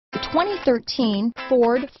2013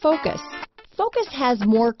 Ford Focus. Focus has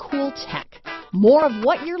more cool tech, more of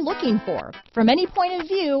what you're looking for. From any point of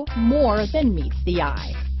view, more than meets the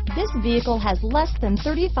eye. This vehicle has less than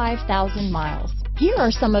 35,000 miles. Here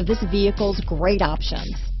are some of this vehicle's great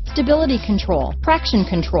options: stability control, traction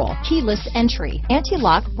control, keyless entry,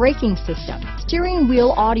 anti-lock braking system, steering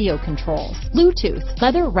wheel audio controls, Bluetooth,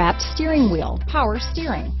 leather-wrapped steering wheel, power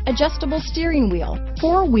steering, adjustable steering wheel,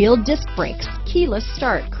 four-wheel disc brakes, keyless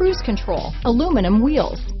start, cruise control, aluminum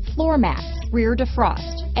wheels, floor mats, rear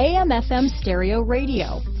defrost, AM/FM stereo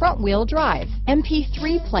radio, front-wheel drive,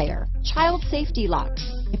 MP3 player, child safety locks.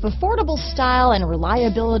 If affordable style and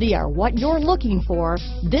reliability are what you're looking for,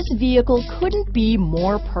 this vehicle couldn't be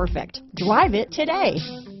more perfect. Drive it today.